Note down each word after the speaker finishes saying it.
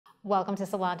Welcome to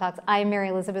Salon Talks. I'm Mary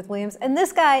Elizabeth Williams, and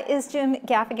this guy is Jim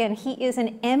Gaffigan. He is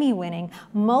an Emmy-winning,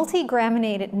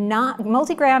 multi-Grammy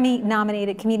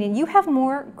nominated comedian. You have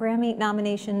more Grammy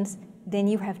nominations than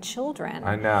you have children.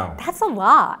 I know. That's a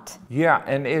lot. Yeah,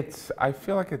 and I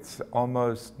feel like it's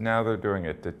almost, now they're doing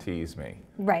it to tease me.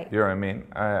 Right. You know what I mean?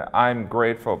 I'm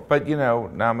grateful, but you know,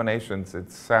 nominations,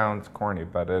 it sounds corny,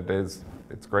 but it's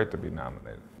great to be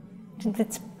nominated.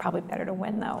 It's probably better to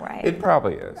win though, right? It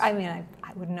probably is. I mean,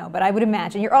 I wouldn't know, but I would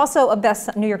imagine. You're also a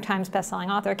New York Times bestselling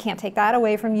author. I can't take that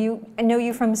away from you. I know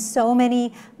you from so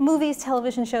many movies,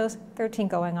 television shows, 13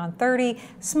 going on 30,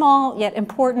 small yet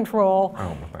important role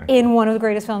in one of the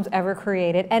greatest films ever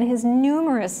created, and his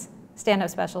numerous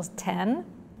stand-up specials, 10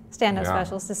 stand-up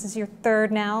specials. This is your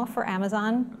third now for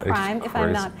Amazon Prime, if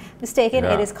I'm not mistaken.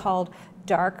 Yeah. It is called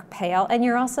Dark Pale, and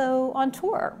you're also on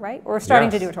tour, right? Or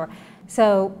starting to do a tour.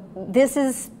 So this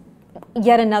is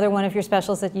yet another one of your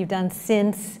specials that you've done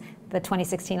since the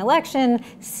 2016 election,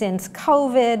 since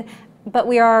COVID, but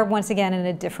we are once again in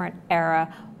a different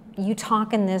era. You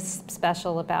talk in this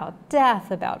special about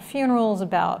death, about funerals,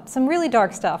 about some really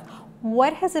dark stuff.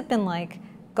 What has it been like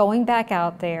going back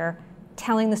out there,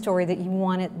 telling the story that you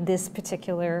wanted this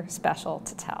particular special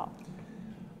to tell?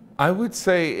 I would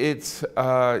say it's,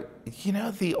 you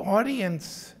know, the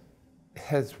audience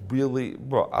has really,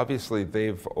 well, obviously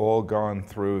they've all gone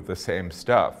through the same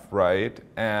stuff, right?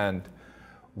 And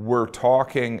we're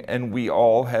talking, and we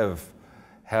all have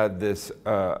had this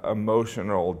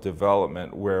emotional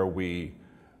development where we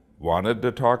wanted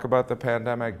to talk about the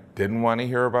pandemic, didn't want to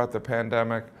hear about the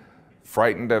pandemic,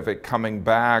 frightened of it coming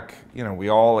back. You know, we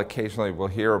all occasionally will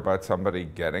hear about somebody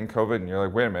getting COVID, and you're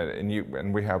like, wait a minute,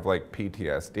 and we have like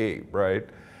PTSD, right?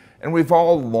 And we've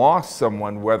all lost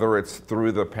someone, whether it's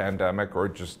through the pandemic or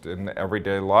just in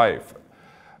everyday life.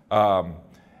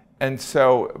 And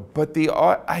so, but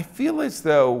I feel as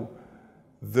though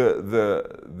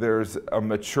there's a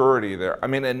maturity there. I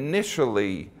mean,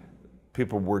 initially,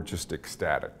 people were just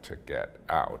ecstatic to get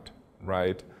out,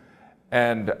 right?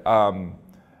 And,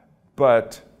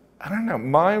 but I don't know,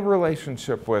 my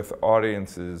relationship with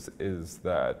audiences is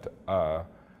that,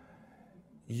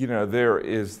 you know, there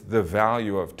is the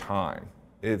value of time.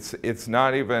 It's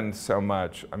not even so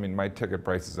much, I mean, my ticket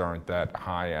prices aren't that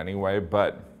high anyway,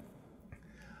 but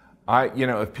you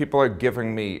know, if people are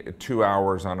giving me 2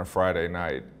 hours on a Friday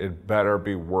night, it better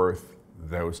be worth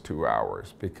those 2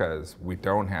 hours because we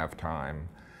don't have time.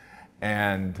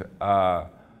 And,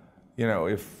 you know,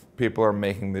 if people are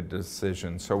making the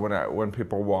decision, so when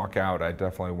people walk out, I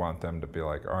definitely want them to be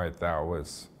like, all right, that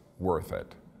was worth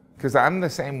it. Because I'm the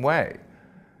same way.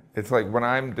 It's like when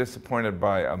I'm disappointed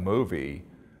by a movie,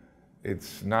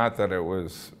 it's not that it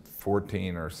was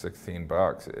 14 or 16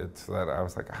 bucks. It's that I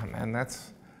was like, oh man,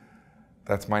 that's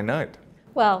my night.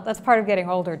 Well, that's part of getting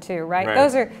older too, right?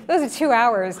 Those are 2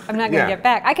 hours I'm not going to get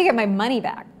back. I could get my money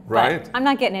back, but I'm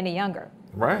not getting any younger.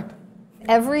 Right.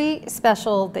 Every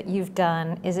special that you've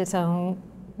done is its own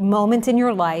moment in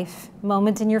your life,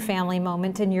 moment in your family,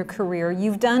 moment in your career.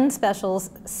 You've done specials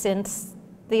since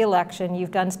the election.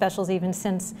 You've done specials even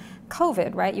since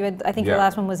COVID, right? You had, I think your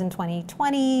last one was in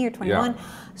 2020 or 21. Yeah.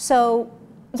 So,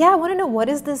 yeah, I want to know, what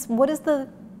is the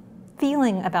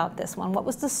feeling about this one? What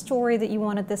was the story that you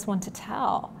wanted this one to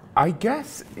tell? I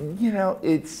guess, you know,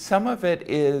 some of it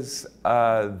is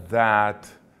that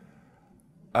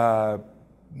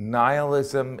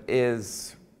nihilism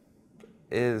is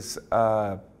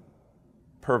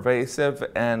pervasive,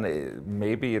 and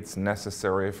maybe it's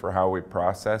necessary for how we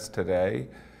process today,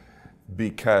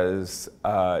 because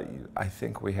I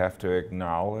think we have to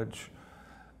acknowledge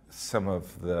some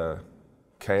of the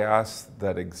chaos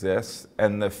that exists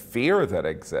and the fear that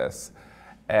exists.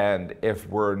 And if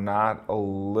we're not a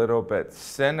little bit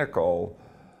cynical,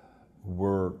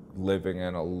 we're living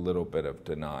in a little bit of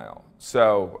denial.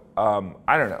 So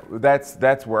I don't know,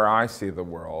 that's where I see the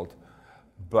world.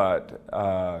 But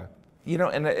you know,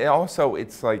 and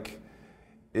it's like,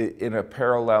 in a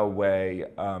parallel way,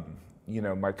 you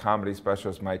know, my comedy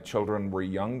specials, my children were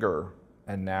younger,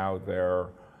 and now they're,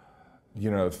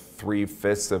 you know,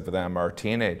 3/5 of them are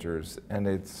teenagers, and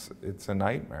it's a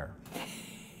nightmare.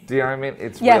 Do you know what I mean?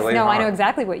 It's really hard. I know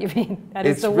exactly what you mean. That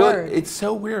is the word. It's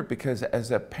so weird because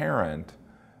as a parent,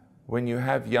 when you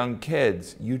have young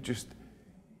kids, you just,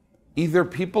 either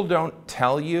people don't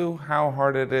tell you how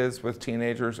hard it is with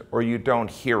teenagers, or you don't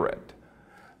hear it,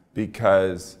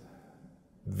 because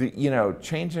you know,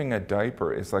 changing a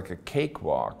diaper is like a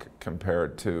cakewalk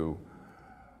compared to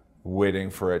waiting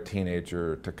for a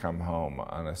teenager to come home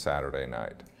on a Saturday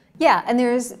night. Yeah, and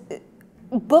there's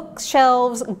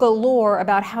bookshelves galore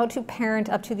about how to parent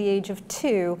up to the age of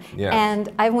 2. Yes. And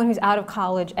I have one who's out of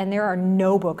college, and there are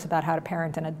no books about how to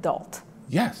parent an adult.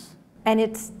 Yes. And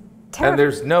it's terrible.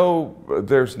 And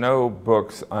there's no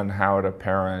books on how to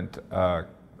parent a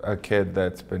kid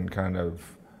that's been kind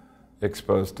of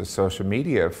exposed to social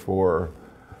media for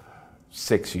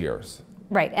 6 years.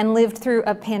 Right, and lived through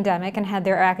a pandemic and had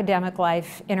their academic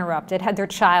life interrupted, had their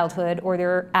childhood or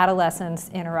their adolescence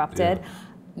interrupted. Yeah.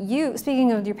 You,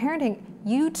 speaking of your parenting,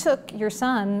 you took your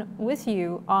son with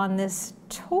you on this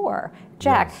tour.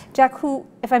 Jack, Yes. Jack, who,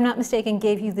 if I'm not mistaken,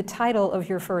 gave you the title of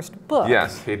your first book.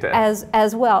 Yes, he did.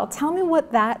 As well. Tell me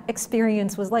what that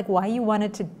experience was like, why you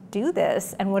wanted to do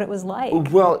this and what it was like.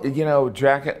 Well, you know,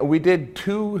 Jack, we did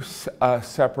 2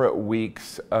 separate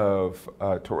weeks of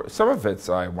tour. Some of it's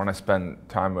I want to spend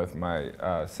time with my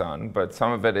son, but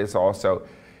some of it is also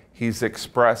he's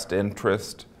expressed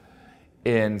interest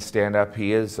in stand-up.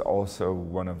 He is also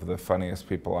one of the funniest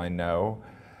people I know.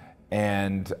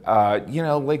 And, you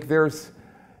know, like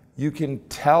you can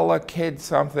tell a kid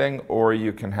something or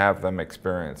you can have them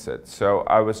experience it. So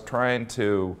I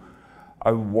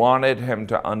wanted him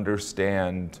to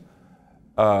understand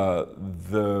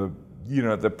the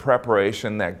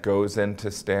preparation that goes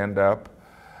into stand-up,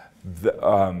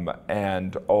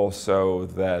 and also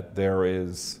that there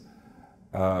is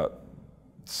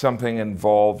something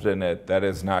involved in it that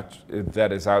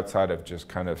is outside of just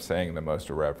kind of saying the most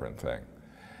irreverent thing.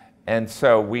 And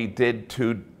so we did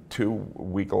two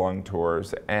week-long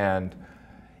tours, and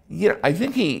I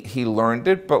think he learned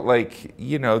it, but like,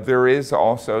 there is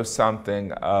also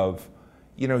something of,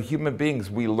 human beings,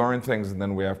 we learn things and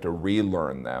then we have to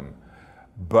relearn them.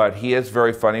 But he is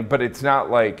very funny, but it's not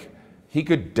like, he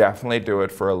could definitely do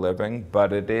it for a living,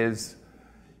 but it is,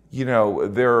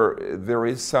 there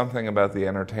is something about the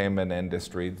entertainment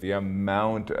industry, the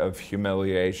amount of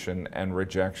humiliation and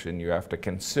rejection you have to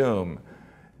consume.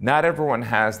 Not everyone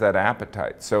has that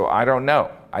appetite, so I don't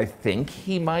know. I think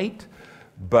he might,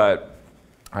 but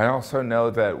I also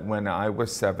know that when I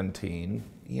was 17,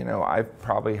 I've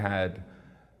probably had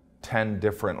 10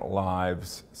 different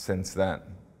lives since then,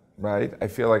 right? I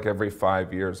feel like every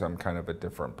 5 years I'm kind of a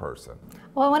different person.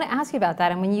 Well, I want to ask you about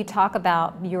that. And when you talk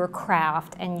about your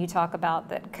craft and you talk about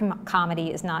that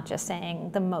comedy is not just saying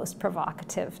the most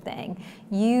provocative thing,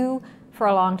 you, for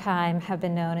a long time, have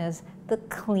been known as the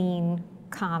clean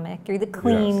comic. You're the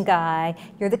clean Yes. guy,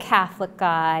 you're the Catholic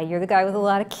guy, you're the guy with a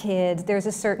lot of kids. There's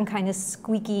a certain kind of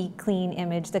squeaky clean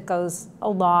image that goes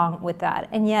along with that.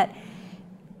 And yet,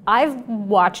 I've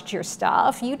watched your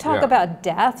stuff. You talk Yeah. about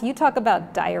death, you talk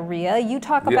about diarrhea, you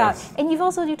talk about, Yes. and you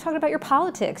talked about your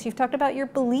politics, you've talked about your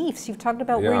beliefs, you've talked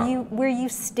about Yeah. where you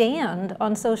stand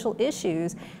on social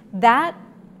issues. That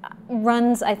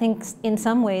runs, I think, in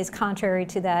some ways contrary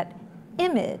to that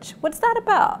image. What's that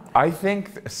about? I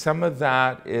think some of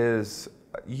that is,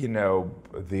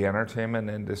 the entertainment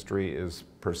industry is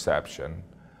perception.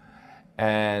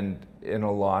 And in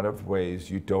a lot of ways,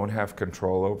 you don't have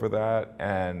control over that.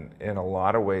 And in a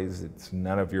lot of ways, it's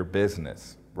none of your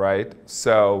business, right?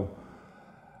 So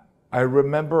I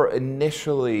remember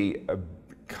initially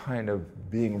kind of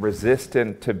being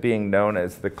resistant to being known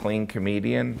as the clean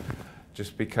comedian,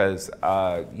 just because,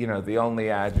 the only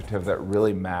adjective that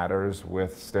really matters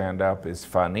with stand-up is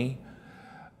funny.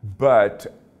 But,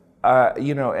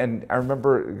 and I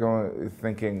remember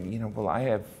thinking, well, I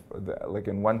have, like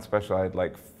in one special, I had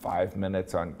like 5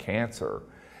 minutes on cancer.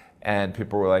 And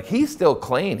people were like, he's still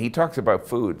clean, he talks about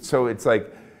food. So it's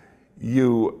like,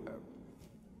 you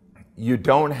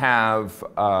don't have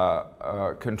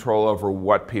control over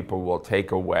what people will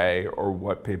take away or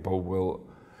what people will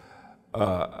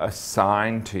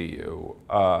assign to you,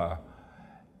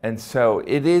 and so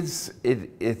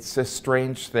it's a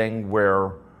strange thing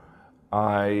where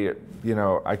I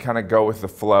kind of go with the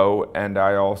flow, and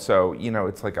I also,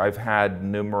 it's like I've had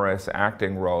numerous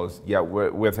acting roles, yet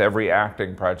with every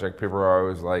acting project, people are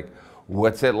always like,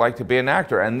 what's it like to be an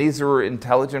actor? And these are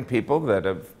intelligent people that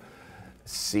have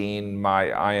seen my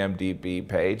IMDb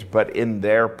page, but in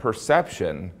their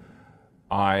perception,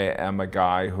 I am a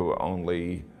guy who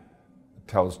only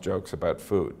tells jokes about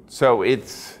food. So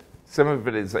some of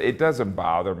it doesn't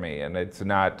bother me, and it's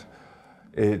not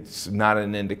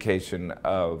an indication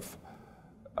of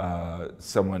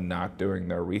someone not doing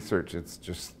their research. It's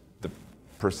just the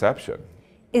perception.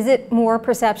 Is it more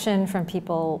perception from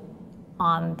people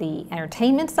on the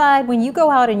entertainment side? When you go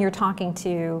out and you're talking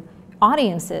to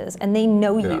audiences and they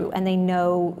know you and they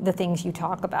know the things you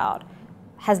talk about,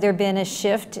 has there been a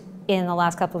shift in the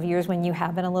last couple of years when you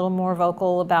have been a little more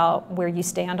vocal about where you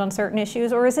stand on certain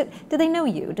issues, or do they know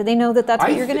you? Do they know that that's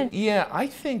what you're going to? Yeah, I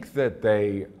think that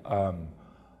they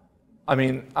I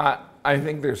mean, I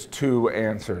think there's two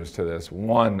answers to this.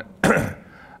 One,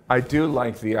 I do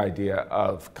like the idea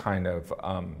of kind of,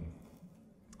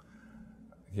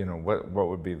 you know, what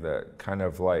would be the kind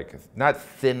of like, not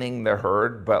thinning the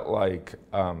herd, but like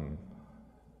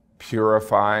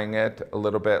purifying it a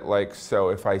little bit. Like, so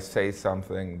if I say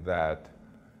something that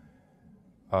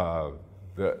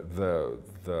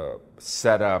the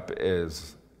setup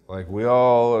is like, we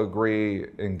all agree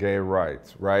in gay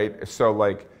rights, right? So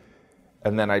like,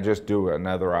 and then I just do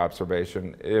another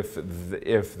observation.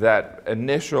 If that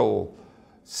initial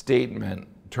statement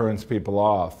turns people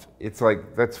off, it's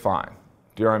like, that's fine.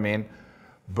 Do you know what I mean?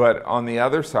 But on the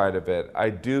other side of it, I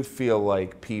do feel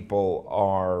like people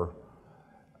are,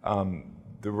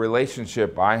 the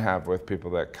relationship I have with people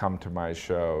that come to my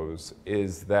shows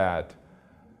is that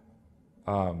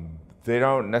they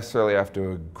don't necessarily have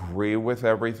to agree with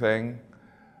everything,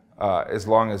 as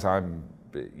long as I'm,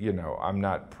 you know, I'm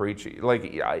not preachy. Like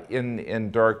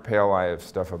in Dark Pale, I have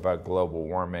stuff about global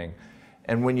warming.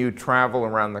 And when you travel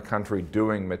around the country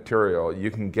doing material, you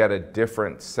can get a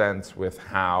different sense with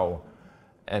how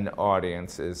an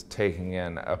audience is taking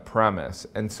in a premise.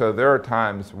 And so there are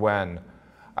times when,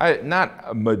 not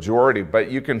a majority, but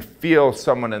you can feel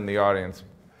someone in the audience,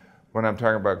 when I'm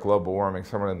talking about global warming,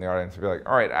 someone in the audience will be like,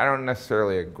 all right, I don't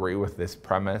necessarily agree with this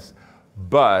premise,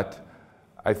 but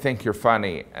I think you're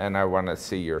funny and I want to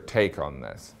see your take on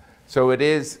this. So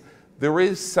there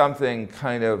is something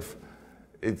kind of,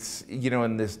 it's, you know,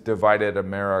 in this divided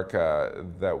America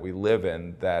that we live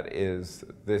in, that is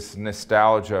this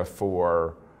nostalgia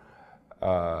for,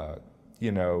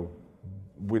 you know,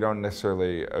 we don't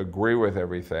necessarily agree with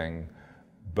everything,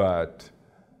 but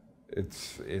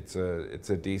it's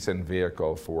a decent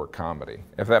vehicle for comedy,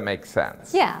 if that makes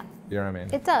sense. Yeah. You know what I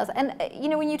mean? It does. And you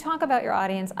know, when you talk about your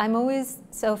audience, I'm always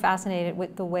so fascinated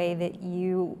with the way that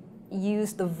you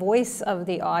use the voice of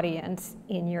the audience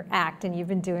in your act, and you've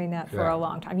been doing that for a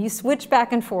long time. You switch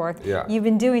back and forth. Yeah. You've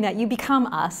been doing that. You become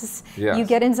us. Yes. You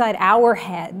get inside our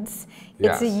heads.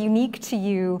 Yes. It's a unique to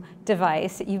you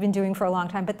device that you've been doing for a long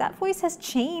time, but that voice has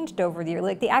changed over the year.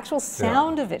 Like the actual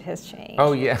sound of it has changed.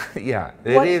 Oh yeah, yeah,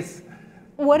 it is.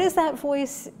 What is that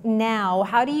voice now?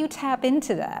 How do you tap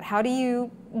into that?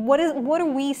 What do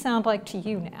we sound like to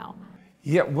you now?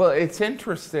 Yeah, well, it's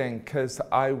interesting because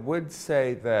I would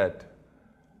say that,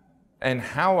 and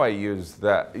how I use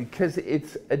that, because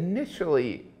it's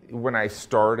initially, when I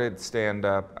started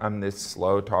stand-up, I'm this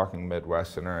slow-talking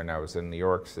Midwesterner, and I was in New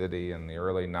York City in the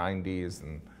early 90s,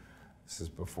 and this is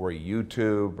before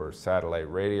YouTube or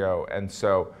satellite radio, and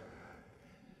so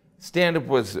stand-up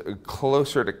was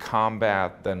closer to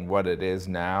combat than what it is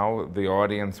now. The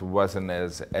audience wasn't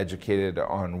as educated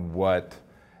on what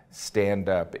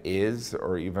stand-up is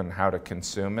or even how to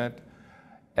consume it.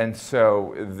 And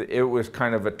so it was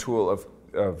kind of a tool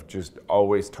of just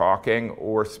always talking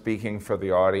or speaking for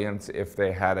the audience if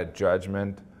they had a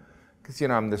judgment. Because, you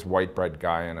know, I'm this white bread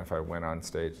guy, and if I went on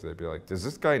stage, they'd be like, does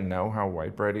this guy know how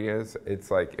white bread he is?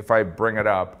 It's like, if I bring it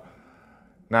up,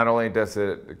 not only does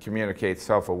it communicate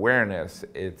self-awareness,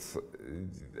 it's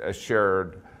a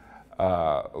shared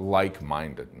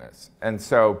like-mindedness. And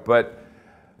so, but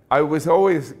I was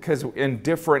always, because in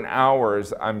different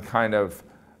hours, I'm kind of,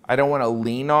 I don't want to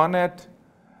lean on it,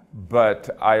 but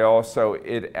I also,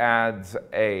 it adds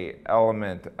a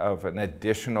element of an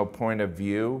additional point of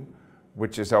view,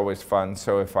 which is always fun.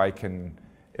 So if I can,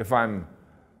 if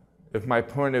my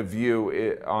point of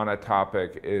view on a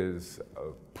topic is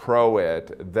pro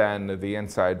it, then the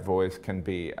inside voice can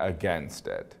be against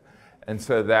it. And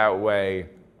so that way,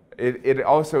 it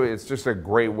also is just a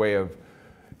great way of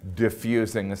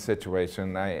diffusing a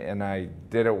situation. And I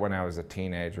did it when I was a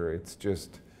teenager. It's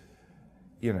just,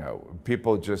 you know,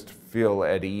 people just feel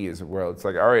at ease where it's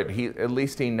like, all right, at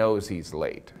least he knows he's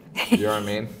late. You know what I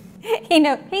mean? He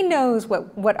knows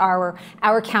what our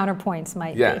counterpoints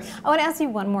might be. I want to ask you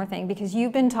one more thing, because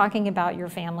you've been talking about your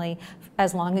family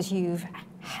as long as you've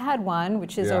had one,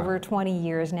 which is over 20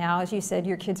 years now. As you said,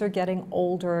 your kids are getting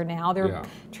older now. They're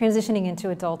transitioning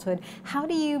into adulthood. How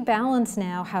do you balance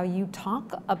now how you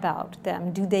talk about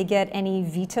them? Do they get any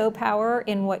veto power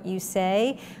in what you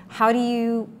say? How do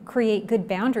you create good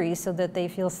boundaries so that they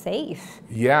feel safe?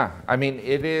 Yeah, I mean,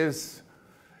 it's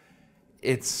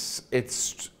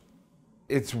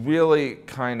really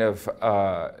kind of,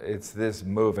 it's this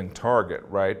moving target,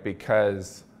 right?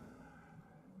 Because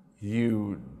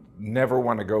you never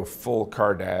want to go full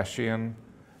Kardashian,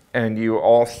 and you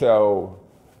also,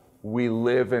 we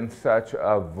live in such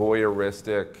a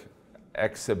voyeuristic,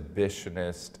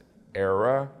 exhibitionist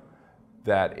era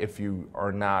that if you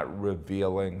are not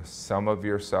revealing some of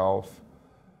yourself,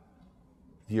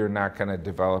 you're not going to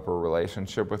develop a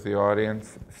relationship with the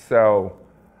audience. So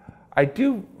I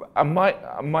do,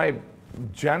 my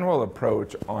general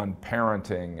approach on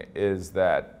parenting is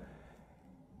that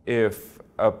if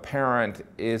a parent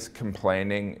is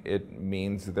complaining, it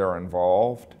means they're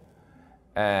involved.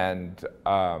 And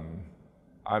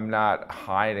I'm not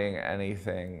hiding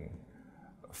anything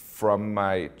from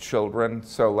my children.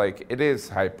 So like, it is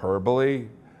hyperbole,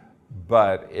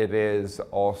 but it is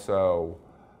also,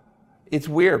 it's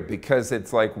weird because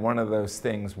it's like one of those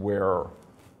things where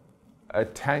a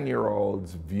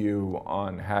 10-year-old's view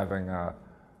on having a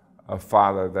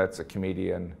father that's a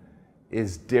comedian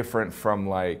is different from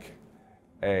like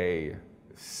a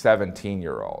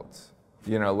 17-year-old's.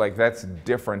 You know, like that's a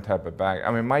different type of bag.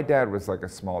 I mean, my dad was like a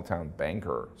small town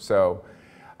banker, so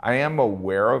I am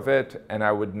aware of it, and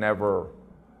I would never,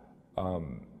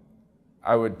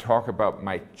 I would talk about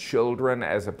my children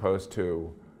as opposed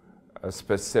to a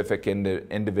specific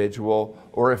individual,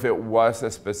 or if it was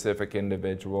a specific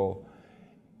individual,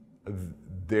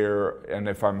 and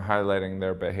if I'm highlighting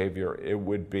their behavior, it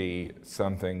would be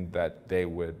something that they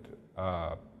would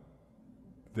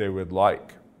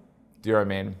like. Do you know what I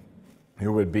mean? It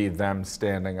would be them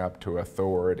standing up to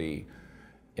authority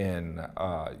in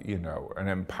you know, an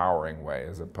empowering way,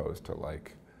 as opposed to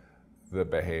like the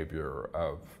behavior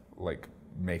of like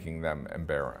making them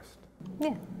embarrassed.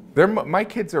 Yeah. My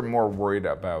kids are more worried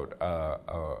about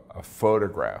a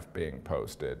photograph being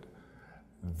posted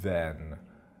than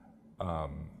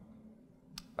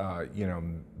you know,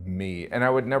 me. And I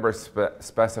would never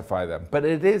specify them. But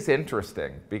it is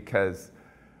interesting because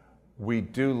we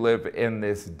do live in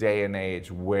this day and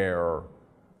age where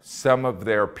some of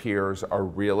their peers are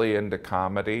really into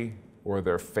comedy, or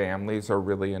their families are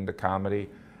really into comedy,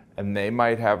 and they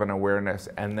might have an awareness,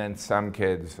 and then some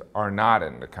kids are not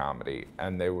into comedy,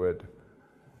 and they would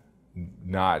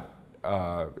not,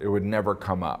 it would never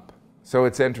come up. So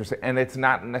it's interesting, and it's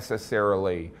not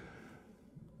necessarily,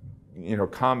 you know,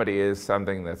 comedy is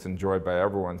something that's enjoyed by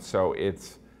everyone, so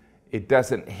it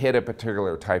doesn't hit a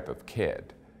particular type of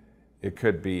kid. It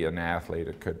could be an athlete,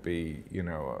 it could be, you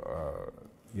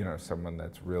know, someone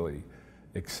that's really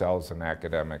excels in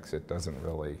academics. It doesn't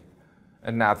really,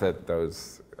 and not that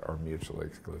those are mutually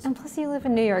exclusive. And plus you live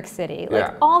in New York City.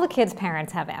 Like all the kids'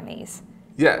 parents have Emmys.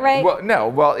 Yeah, right? Well, no,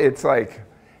 well, it's like,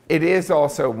 it is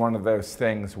also one of those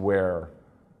things where,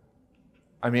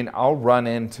 I mean, I'll run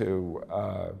into,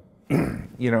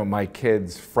 you know, my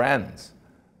kids' friends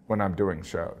when I'm doing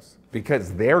shows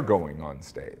because they're going on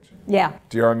stage. Yeah.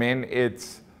 Do you know what I mean?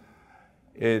 It's,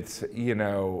 you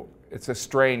know, it's a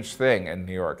strange thing in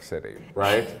New York City,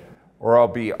 right? Or I'll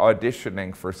be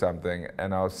auditioning for something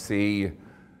and I'll see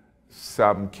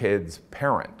some kid's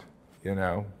parent, you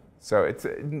know? So it's,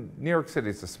 New York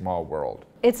City's a small world.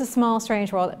 It's a small,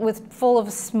 strange world with full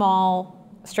of small,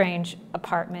 strange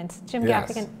apartments. Jim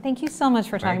Gaffigan, thank you so much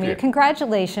for talking to me.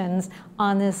 Congratulations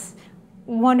on this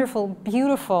wonderful,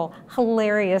 beautiful,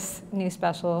 hilarious new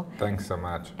special. Thanks so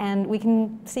much. And we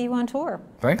can see you on tour.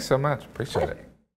 Thanks so much. Appreciate it.